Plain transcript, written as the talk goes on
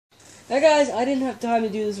Hey guys, I didn't have time to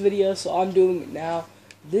do this video, so I'm doing it now.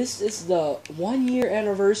 This is the 1-year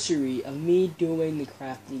anniversary of me doing The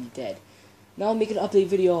Crafting Dead. Now I'll make an update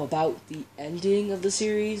video about the ending of the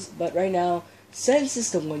series, but right now, since it's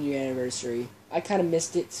the 1-year anniversary, I kind of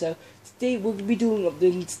missed it, so today we'll be doing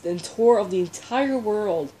the tour of the entire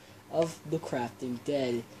world of The Crafting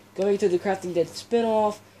Dead. Going to The Crafting Dead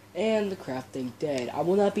spin-off, and The Crafting Dead. I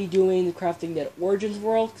will not be doing The Crafting Dead Origins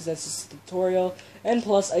world, because that's just a tutorial, and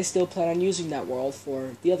plus I still plan on using that world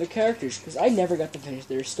for the other characters, because I never got to finish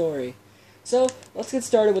their story. So, let's get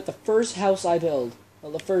started with the first house I built.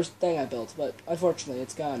 Well, the first thing I built, but unfortunately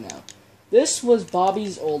it's gone now. This was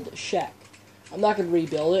Bobby's old shack. I'm not going to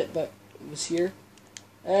rebuild it, but it was here.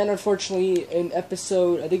 And unfortunately, in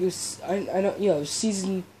episode, I think it was, I don't, you know,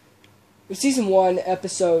 season 1,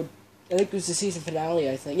 episode, I think it was the season finale,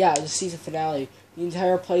 I think. Yeah, it was the season finale. The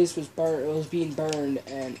entire place was being burned,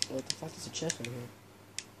 and what the fuck is the chest over here?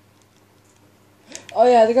 Oh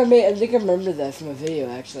yeah, I think I remember that from a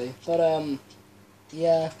video actually. But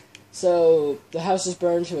yeah. So the house was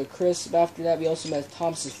burned to a crisp. After that, we also met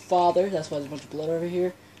Thomas's father. That's why there's a bunch of blood over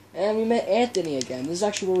here. And we met Anthony again. This is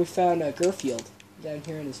actually where we found Garfield, down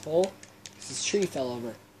here in this hole. This tree fell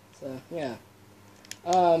over. So yeah.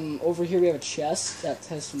 Over here we have a chest that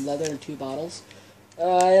has some leather and 2 bottles.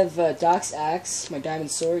 I have Doc's axe, my diamond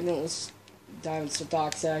sword,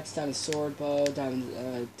 Doc's axe, diamond sword, bow, diamond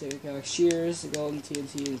shears, golden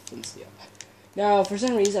TNT, and flint steel. Now, for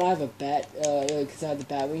some reason, I have a bat, because I have the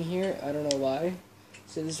bat wing here. I don't know why.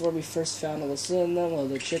 So this is where we first found Alyssa and them,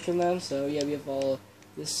 the chick in them. So yeah, we have all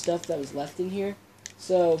this stuff that was left in here.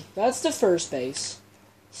 So that's the first base.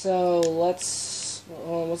 So let's,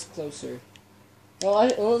 what's closer? Well,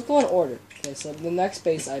 let's go in order. Okay, so the next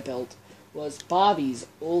base I built was Bobby's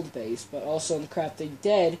old base, but also in the Crafting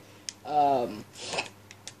Dead, the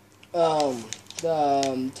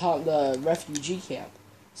refugee camp.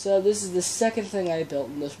 So this is the second thing I built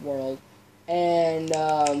in this world, and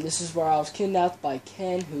this is where I was kidnapped by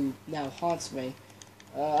Ken, who now haunts me.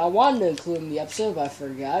 I wanted to include him in the episode, but I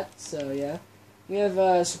forgot. So yeah, we have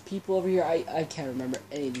some people over here. I can't remember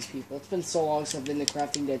any of these people. It's been so long since I've been in the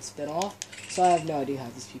Crafting Dead spin-off, so I have no idea how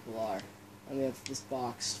these people are. And we have this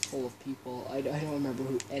box full of people. I don't remember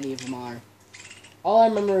who any of them are. All I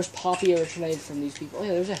remember is Poppy originated from these people. Oh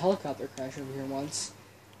yeah, there's a helicopter crash over here once.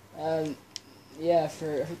 Yeah,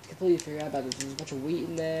 I completely forgot about this. There's a bunch of wheat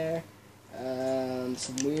in there.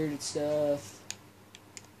 Some weird stuff.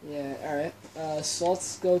 Yeah, alright. So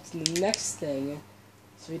let's go to the next thing.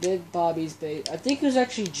 So we did Bobby's base. I think it was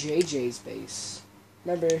actually JJ's base.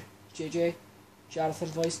 Remember JJ? Jonathan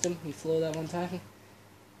voiced him. He flew that one time.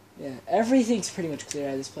 Yeah, everything's pretty much clear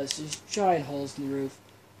out of this place. There's giant holes in the roof.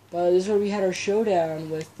 But this is where we had our showdown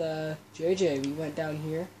with JJ. We went down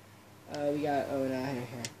here. We got, oh no, here.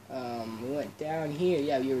 We went down here.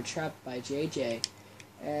 Yeah, we were trapped by JJ.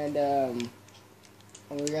 And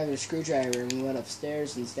we were grabbing a screwdriver and we went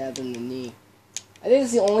upstairs and stabbed him in the knee. I think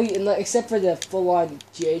it's the only, except for the full-on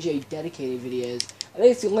JJ dedicated videos, I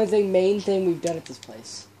think it's the only main thing we've done at this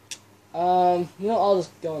place. You know, I'll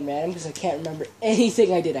just go in random because I can't remember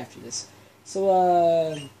anything I did after this. So,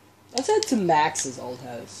 let's head to Max's old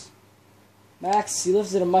house. Max, he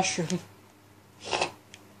lives in a mushroom.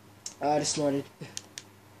 I just snorted.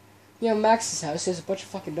 Yeah, Max's house has a bunch of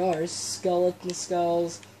fucking doors, skeleton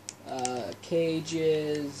skulls,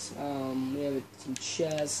 cages, we have some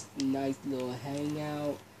chests, nice little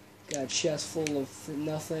hangout, got a chest full of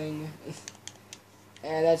nothing,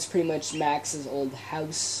 and that's pretty much Max's old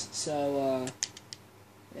house, so,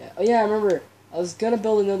 yeah. Oh yeah, I remember, I was gonna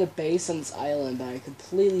build another base on this island, but I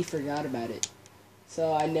completely forgot about it,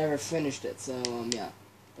 so I never finished it, so, yeah.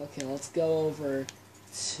 Okay, let's go over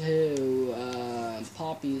to,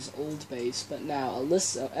 Poppy's old base, but now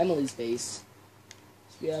Emily's base.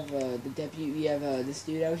 We have we have this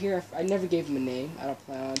dude out here. I never gave him a name. I don't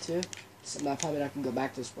plan on to. So I'm probably not gonna go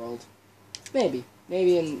back to this world. Maybe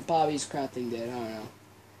in Bobby's Crafting Dead. I don't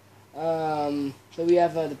know. But we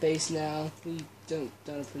have the base now. We've done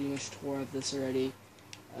a pretty much tour of this already.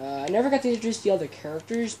 I never got to introduce the other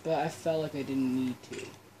characters, but I felt like I didn't need to.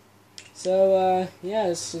 So yeah,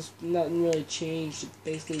 this is nothing really changed. It's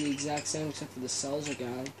basically the exact same except for the cells are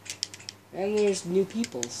gone, and there's new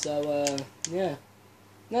people. So yeah.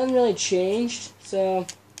 Nothing really changed, so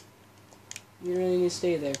you really need to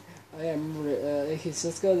stay there. Oh yeah, remember, okay, so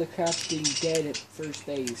let's go to the Crafting Dead at first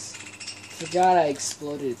base. Forgot I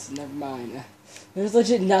exploded it, so never mind. There's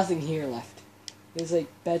legit nothing here left. There's like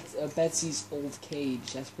Betsy's old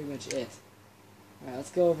cage, that's pretty much it. Alright,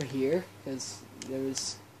 let's go over here, because there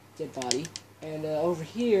was dead body. And over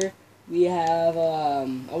here, we have, I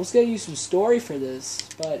was going to use some story for this,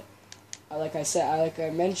 but like I said, like I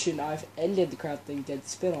mentioned, I've ended the Crafting Dead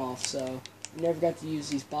spin-off, so we never got to use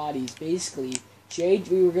these bodies. Basically,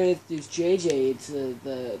 we were going to introduce JJ into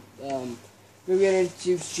we were going to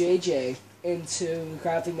introduce JJ into the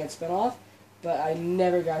Crafting Dead spin-off, but I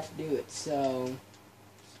never got to do it, so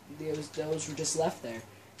those were just left there.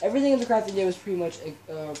 Everything in the Crafting Dead was pretty much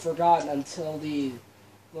forgotten until the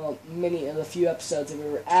few episodes that we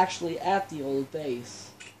were actually at the old base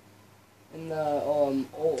in the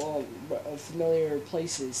familiar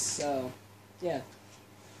places. So yeah,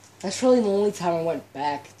 that's really the only time I went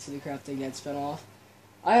back to the Crafting Dead spinoff.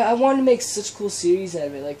 I wanted to make such cool series out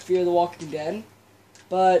of it, like Fear the Walking Dead,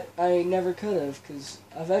 but I never could have, because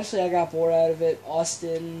eventually I got bored out of it.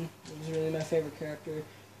 Austin was really my favorite character.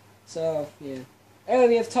 So yeah. Anyway,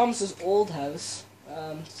 we have Thomas's old house.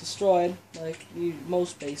 It's destroyed, like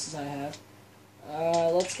most bases I have.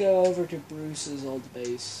 Let's go over to Bruce's old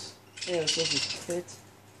base. Yeah, this was his pit.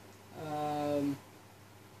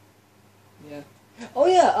 Yeah. Oh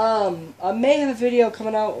yeah, I may have a video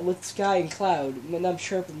coming out with Sky and Cloud, and I'm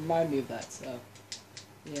sure it will remind me of that, so.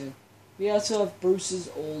 Yeah. We also have Bruce's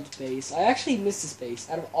old base. I actually miss this base.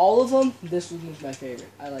 Out of all of them, this one was my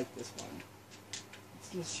favorite. I like this one.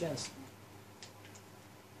 What's in this chest?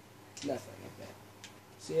 Nothing, okay.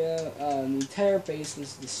 So yeah, the entire base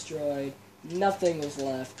was destroyed. Nothing was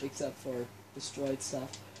left except for destroyed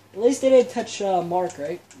stuff. At least they didn't touch Mark,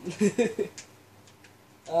 right?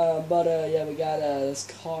 Yeah, we got this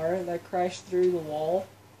car that crashed through the wall.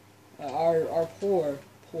 Our poor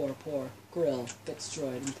grill got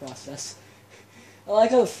destroyed in the process. I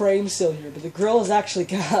like how the frame's still here, but the grill is actually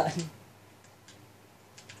gone.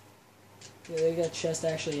 Yeah, that chest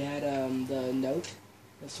actually had the note.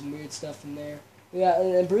 There's some weird stuff in there. Yeah,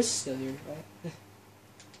 and Bruce is still here,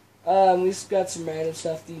 right? We just got some random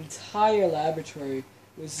stuff. The entire laboratory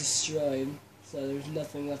was destroyed, so there's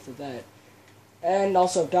nothing left of that. And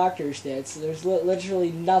also, Doctor's dead, so there's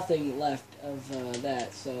literally nothing left of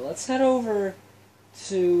that. So let's head over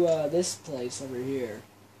to this place over here.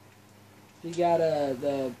 We got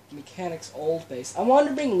the mechanic's old base. I wanted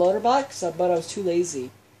to bring Loaderbot, but I was too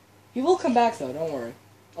lazy. He will come back though, don't worry.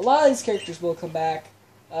 A lot of these characters will come back.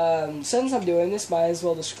 Since I'm doing this, might as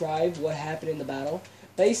well describe what happened in the battle.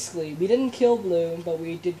 Basically, we didn't kill Bloom, but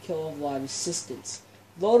we did kill a lot of resistance.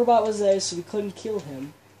 Loaderbot was there, so we couldn't kill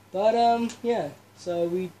him. But, yeah, so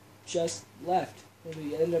we just left. And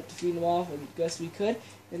we ended up defeating them off, and guess we could,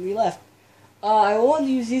 and we left. I wanted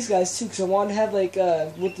to use these guys, too, because I wanted to have, like,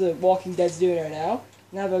 what the Walking Dead's doing right now,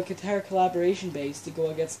 and have a entire collaboration base to go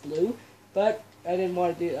against Blue, but I didn't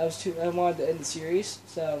want to do, I wanted to end the series,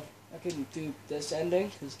 so I couldn't do this ending,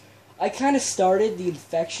 because I kind of started the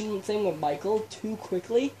infection thing with Michael too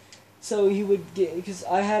quickly, so he would get, because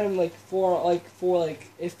I had him if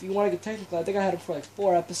you want to get technical, I think I had him for like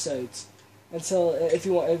 4 episodes, until, if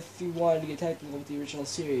you wanted to get technical with the original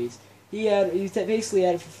series. He basically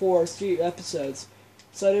had it for 4 episodes,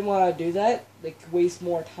 so I didn't want to do that, like, waste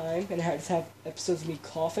more time, and just have episodes of me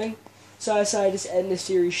coughing. So I decided to just end the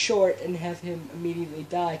series short and have him immediately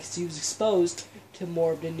die because he was exposed to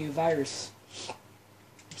more of the new virus.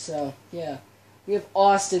 So, yeah. We have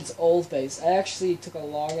Austin's old base. I actually took a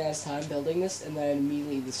long-ass time building this and then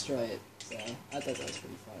immediately destroy it. So, I thought that was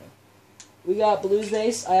pretty funny. We got Blue's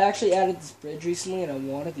base. I actually added this bridge recently and I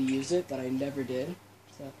wanted to use it, but I never did.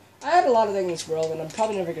 So, I had a lot of things in this world and I'm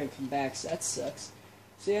probably never going to come back, so that sucks.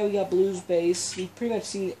 So yeah, we got Blue's base. We've pretty much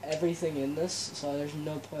seen everything in this, so there's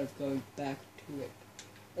no point of going back to it.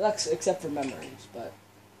 Except for memories, but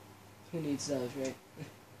who needs those, right?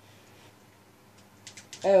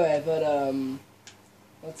 Anyway, but,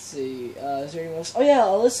 let's see, is there anyone else? Oh yeah,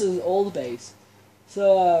 Alyssa's old base.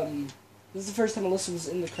 So, this is the first time Alyssa was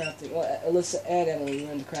in the crafting, well, Alyssa and Emily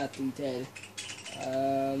were in the Crafting Dead.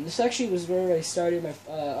 This actually was where I started my,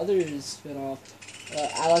 other spin-off,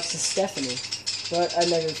 Alex and Stephanie. But I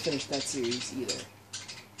never finished that series either.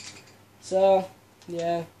 So,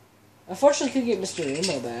 yeah. Unfortunately, couldn't get Mr.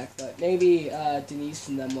 Emo back, but maybe Denise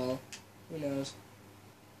and them will. Who knows?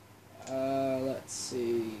 Let's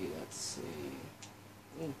see.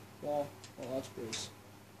 Ooh, well, that's Bruce.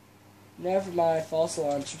 Never mind, false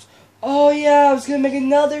alarms. Oh yeah, I was gonna make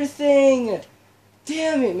another thing!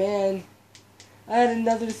 Damn it, man. I had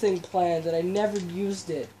another thing planned and I never used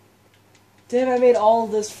it. Damn, I made all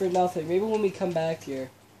of this for nothing. Maybe when we come back here.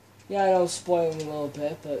 Yeah, I know I'm spoiling a little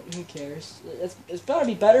bit, but who cares? It's gotta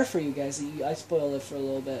be better for you guys that I spoil it for a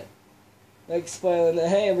little bit. Like spoiling that,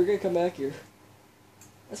 hey, we're gonna come back here.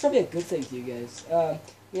 That's probably a good thing to you guys.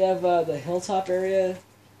 We have the hilltop area.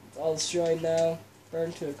 It's all destroyed now.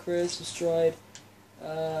 Burned to a crisp, destroyed.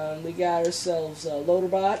 We got ourselves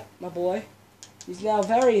Loaderbot, my boy. He's now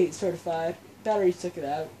very certified. Battery took it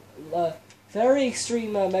out. Very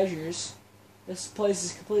extreme measures. This place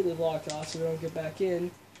is completely blocked off, so we don't get back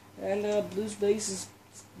in. And Blue's base is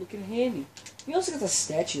looking handy. He also got the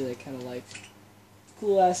statue that I kind of like.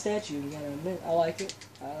 Cool ass statue, you gotta admit. I like it.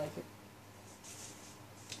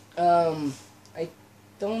 I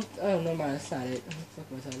don't. Oh, never mind. That's not it. What the fuck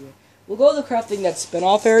am I talking about? We'll go to the crafting that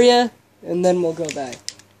spin-off area, and then we'll go back.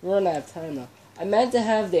 We're running out of time though. I meant to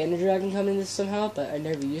have the Ender Dragon come in this somehow, but I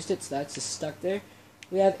never used it, so that's just stuck there.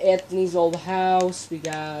 We have Anthony's old house. We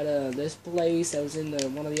got this place that was in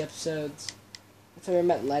one of the episodes. That's where I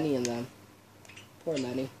met Lenny and them. Poor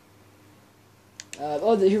Lenny.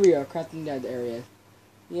 Here we are, crafting that area.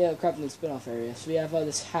 Yeah, crafting the spin-off area. So we have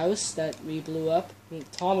this house that we blew up.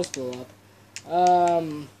 Thomas blew up.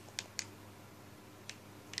 A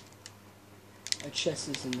chest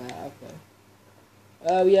is in that.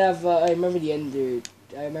 Okay. We have. I remember the Ender.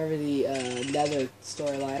 I remember the Nether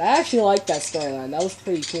storyline. I actually liked that storyline. That was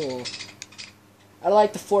pretty cool. I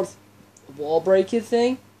like the fourth wall breaking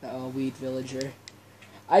thing. Oh, Weed Villager.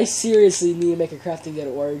 I seriously need to make a crafting dead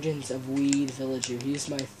origins of Weed Villager. He's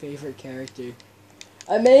my favorite character.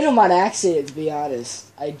 I made him on accident, to be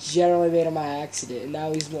honest. I generally made him on accident, and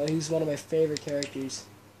now he's one of my favorite characters.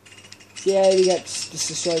 So yeah, we got this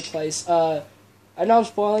destroyed place. I know I'm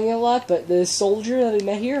spoiling it a lot, but the soldier that we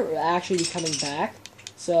met here will actually be coming back.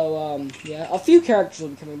 So, yeah, a few characters will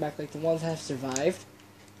be coming back, like the ones that have survived.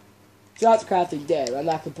 Throughout the Crafting Dead. I'm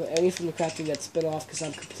not going to put any from the Crafting Dead spin-off, because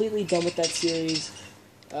I'm completely done with that series.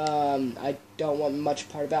 I don't want much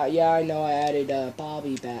part about it. Yeah, I know I added,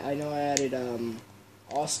 Bobby back. I know I added,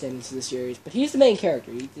 Austin into the series. But he's the main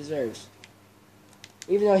character. He deserves.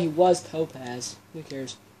 Even though he was Topaz. Who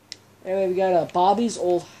cares? Anyway, we got, Bobby's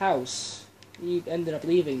old house. He ended up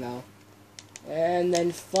leaving, though. And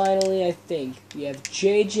then finally, I think, we have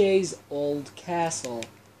JJ's old castle.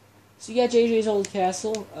 So you got JJ's old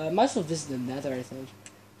castle. Might as well visit the Nether, I think.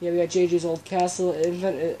 Yeah, we got JJ's old castle.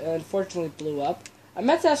 It unfortunately blew up. I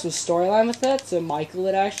meant to have some storyline with that, so Michael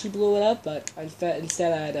had actually blew it up, but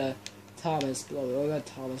instead I had Thomas blow it. Oh, not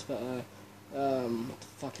Thomas, but what the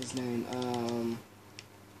fuck is his name?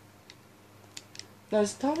 No,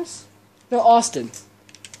 is it Thomas? No, Austin.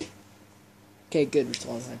 Okay, good. It's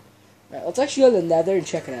one thing. Alright, let's actually go to the Nether and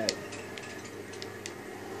check it out.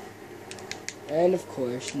 And of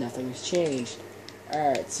course, nothing's changed.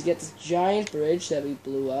 Alright, so you get this giant bridge that we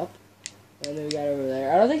blew up. And then we got over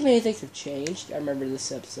there. I don't think many things have changed. I remember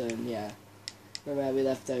this episode, yeah. Remember how we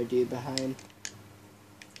left our dude behind.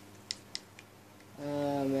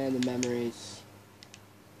 Oh man, the memories.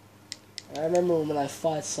 I remember when I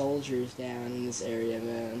fought soldiers down in this area,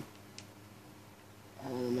 man.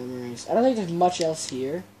 The memories. I don't think there's much else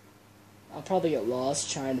here. I'll probably get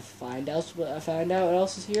lost trying to find out what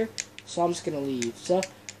else is here. So I'm just gonna leave. So,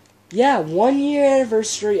 yeah, 1 year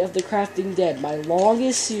anniversary of the Crafting Dead, my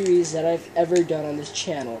longest series that I've ever done on this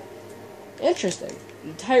channel. Interesting.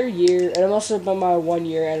 Entire year, and I'm also about my 1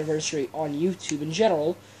 year anniversary on YouTube in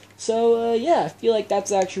general. So, yeah, I feel like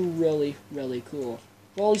that's actually really, really cool.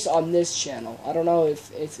 Well, at least on this channel. I don't know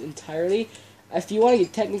if it's entirely. If you want to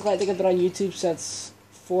get technical, I think I've been on YouTube since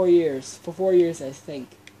 4 years. For 4 years, I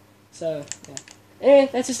think. So, yeah. Anyway,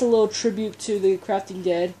 that's just a little tribute to the Crafting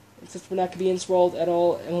Dead. Since we're not going to be in this world at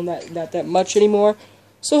all, and not that much anymore.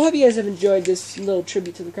 So, I hope you guys have enjoyed this little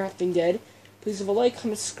tribute to the Crafting Dead. Please leave a like,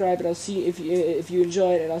 comment, subscribe, and I'll see you if you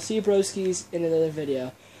enjoyed, and I'll see you broskies in another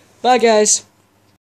video. Bye, guys!